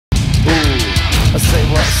say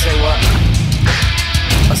what, say what.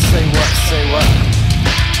 I say what, say what.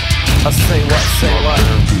 I say what, say what. My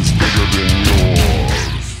pimp is bigger than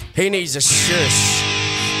yours. He needs a shush.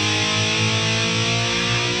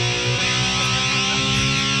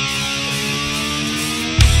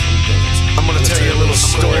 I'm gonna tell you a little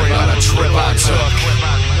story about a trip I took.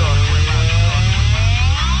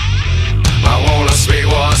 I wanna speak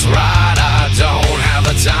what's right, I don't have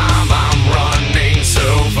the time, I'm running so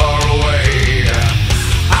far away.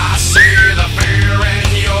 I see the fear in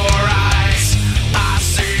your eyes, I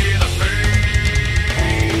see the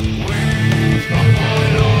pain.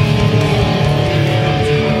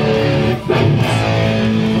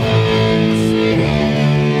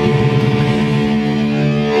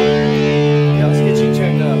 Yeah, let's get you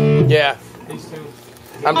tuned up. Yeah. He's tuned.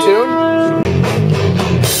 I'm tuned?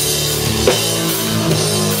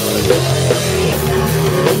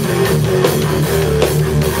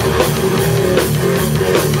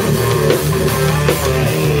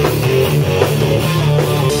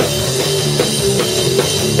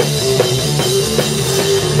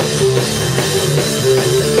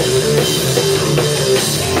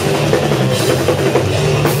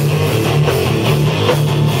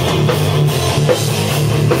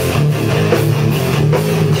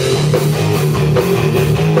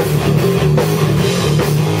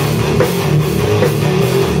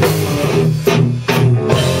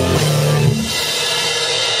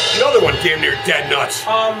 Damn near dead nuts.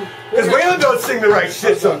 Because Waylon don't sing the right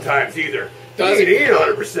shit sometimes either. Does he he? ain't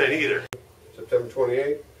 100% either. September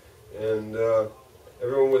 28th, and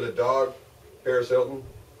everyone with a dog, Paris Hilton.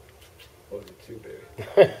 What was it, too,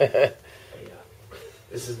 baby?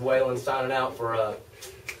 This is Waylon signing out for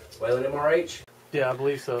Waylon MRH. Yeah, I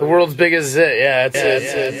believe so. The world's biggest zit, yeah, it's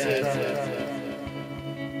it.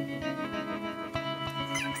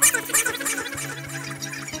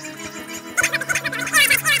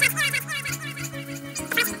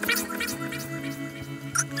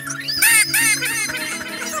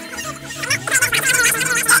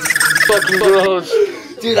 Fucking gross.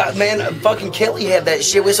 Dude, man, fucking Kelly had that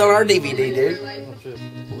shit. It's on our DVD, dude.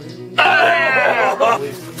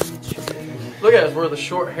 Look at us, we're the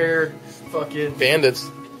short-haired fucking Bandits.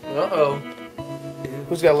 Uh-oh.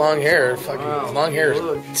 Who's got long hair? Fucking Wow, long hair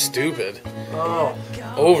look. is stupid. Oh.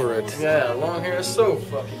 Over it. Yeah, long hair is so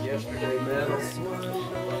fucking yesterday, man.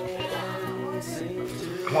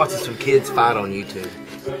 I'm watching some kids fight on YouTube.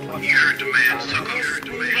 You heard the man, sucker. You heard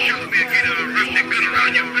the man. Show me a get a rustic gun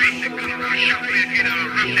around your face. Show me a get a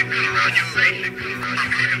rustic gun around your face.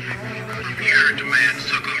 You heard the man,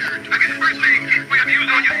 sucker. I guess the first thing we have to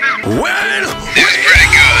use on yourself. Well, It's pretty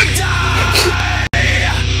good.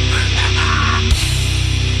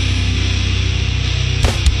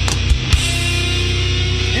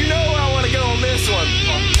 you know where I want to go on this one.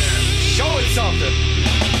 Show it something.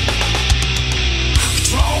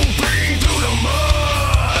 Throw pain through the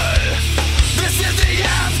mud. This is the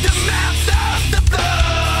aftermath of the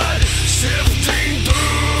blood. Sifting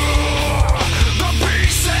through the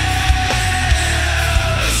pieces.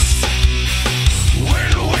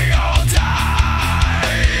 When we all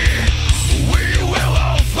die, we will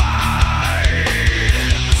all fight.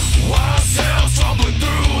 Ourselves tumbling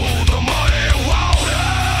through the muddy waters.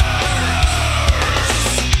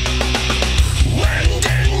 When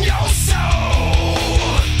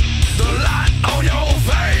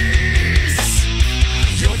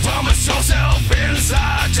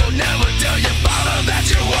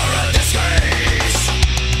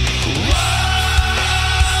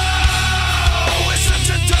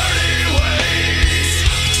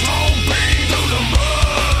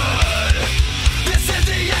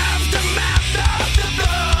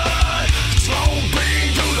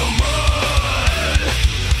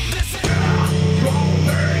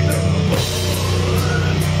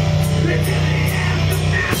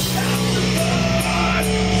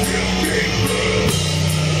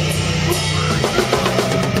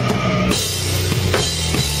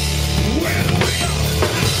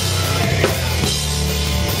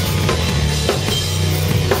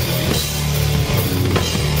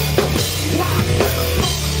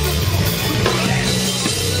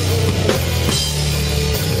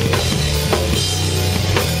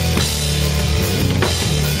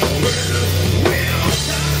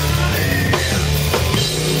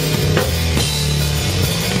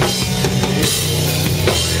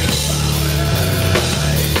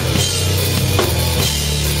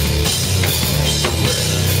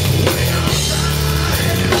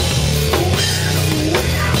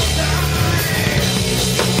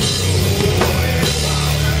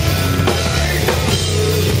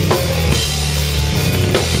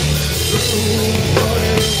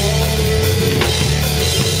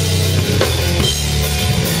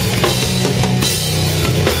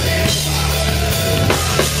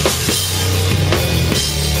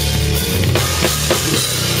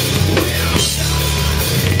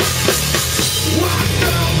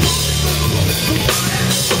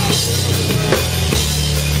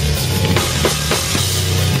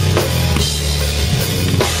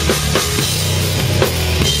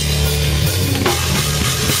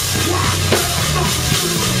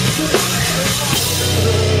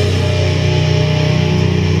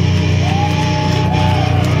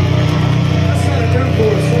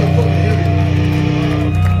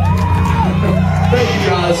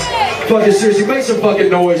fucking seriously, make some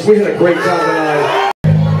fucking noise. We had a great time tonight.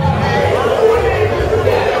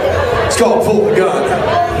 It's called Pull the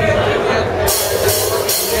Gun.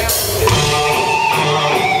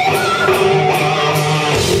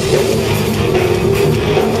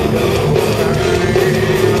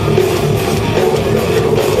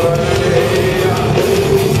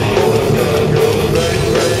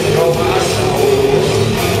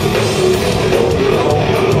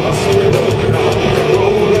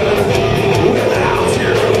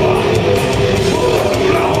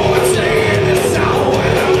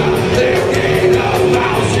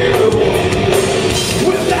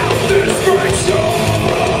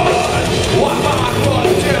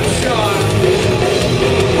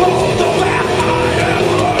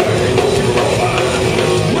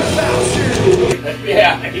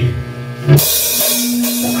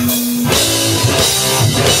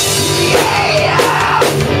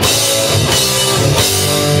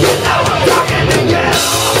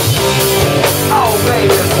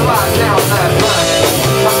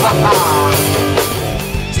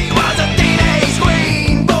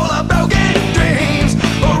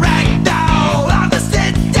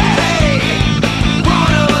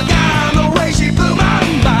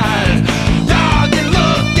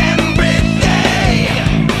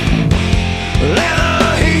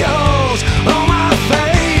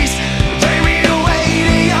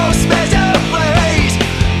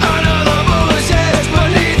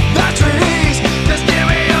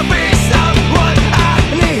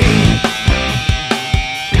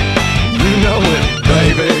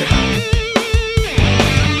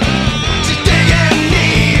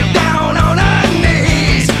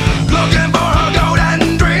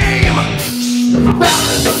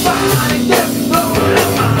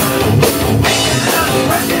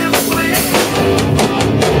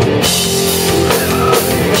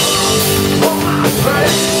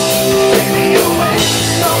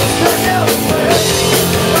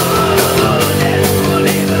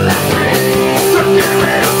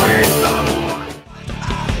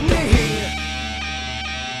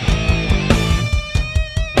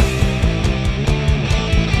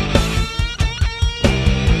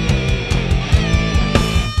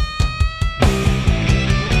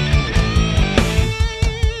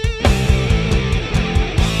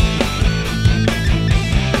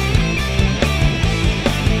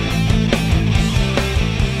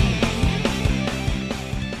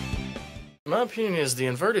 My opinion is the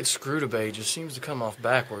inverted screw debate just seems to come off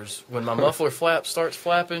backwards. When my muffler flap starts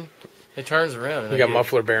flapping, it turns around. And You got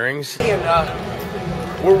muffler bearings? And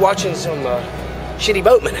we're watching some shitty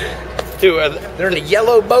boatmen. Dude, They're in a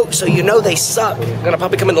yellow boat, so you know they suck. Gonna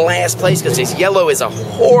probably come in the last place because this yellow is a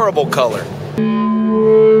horrible color.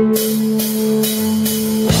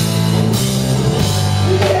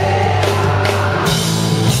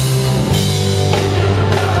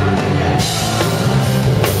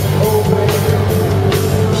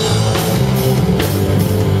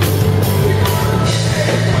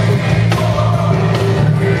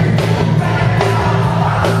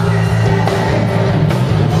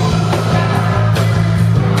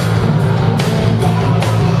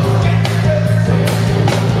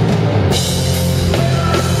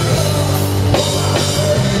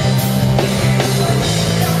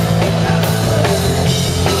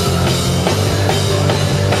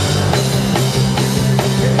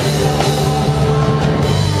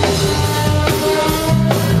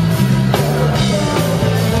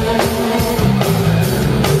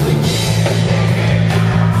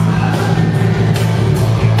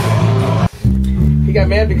 he got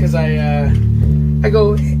mad because I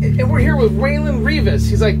go, and we're here with Waylon Rivas.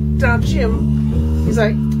 He's like, nah, Jim. He's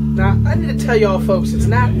like, nah, I need to tell y'all folks, it's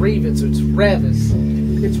not Rivas, it's Revis.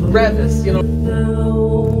 It's Revis, you know.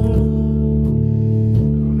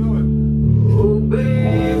 Oh,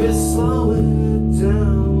 baby, slow it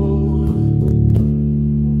down.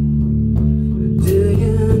 We're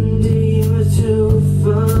digging deeper to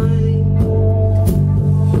find.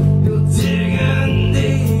 You're digging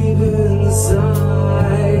deep inside.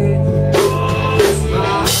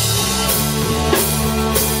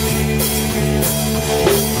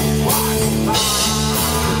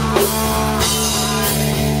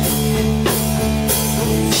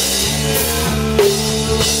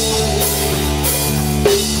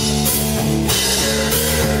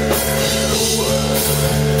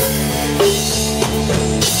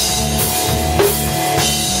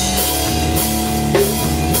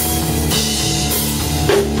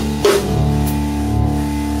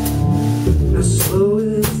 Oh, it's slow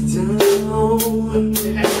it down.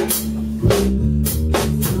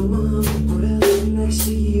 Feel my breath next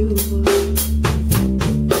to you.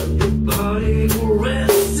 Your body will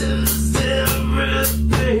rest as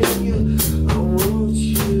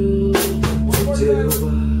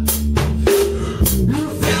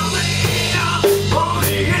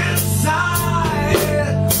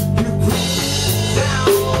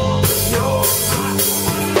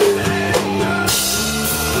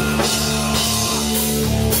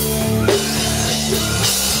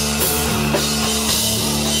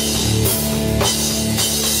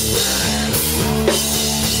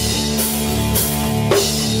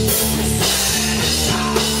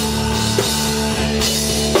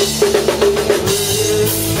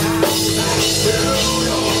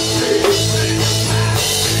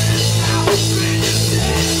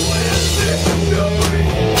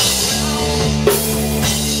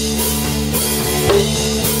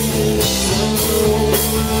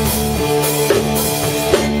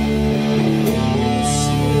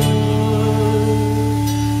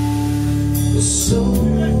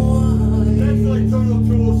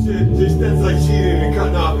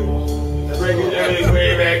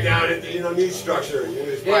find it, new structure. You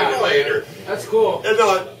just find it later. That's cool. And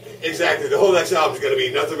not exactly. The whole next album's going to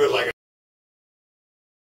be nothing but like